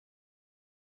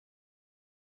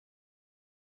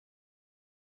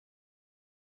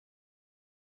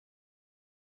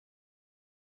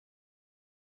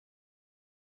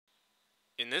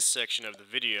In this section of the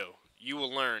video, you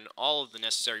will learn all of the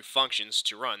necessary functions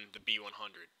to run the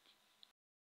B100.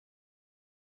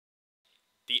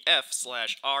 The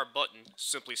F/R button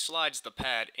simply slides the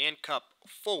pad and cup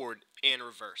forward and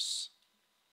reverse.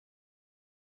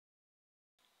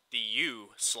 The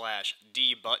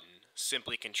U/D button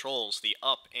simply controls the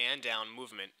up and down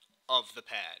movement of the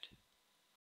pad.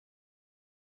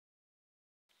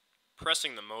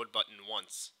 Pressing the mode button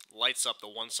once lights up the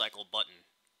one cycle button.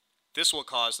 This will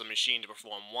cause the machine to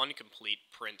perform one complete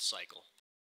print cycle.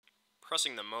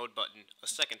 Pressing the mode button a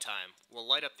second time will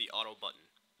light up the auto button.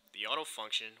 The auto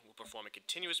function will perform a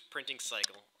continuous printing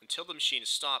cycle until the machine is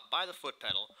stopped by the foot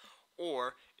pedal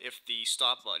or if the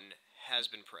stop button has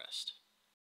been pressed.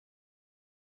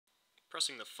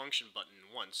 Pressing the function button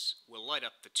once will light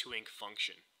up the to-ink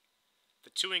function. The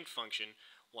to-ink function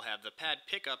will have the pad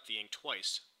pick up the ink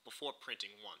twice before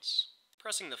printing once.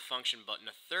 Pressing the function button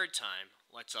a third time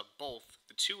lights up both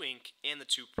the to-ink and the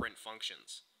to-print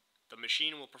functions. The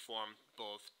machine will perform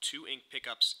both to-ink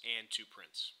pickups and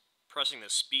to-prints. Pressing the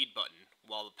speed button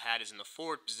while the pad is in the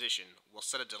forward position will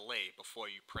set a delay before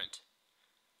you print.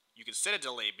 You can set a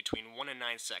delay between 1 and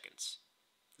 9 seconds.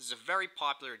 This is a very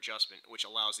popular adjustment which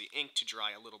allows the ink to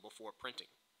dry a little before printing.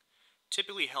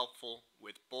 Typically helpful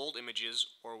with bold images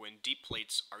or when deep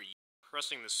plates are used.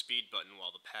 Pressing the speed button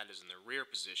while the pad is in the rear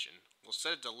position will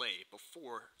set a delay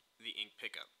before the ink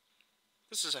pickup.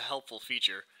 This is a helpful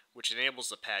feature which enables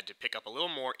the pad to pick up a little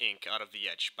more ink out of the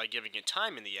etch by giving it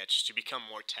time in the etch to become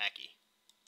more tacky.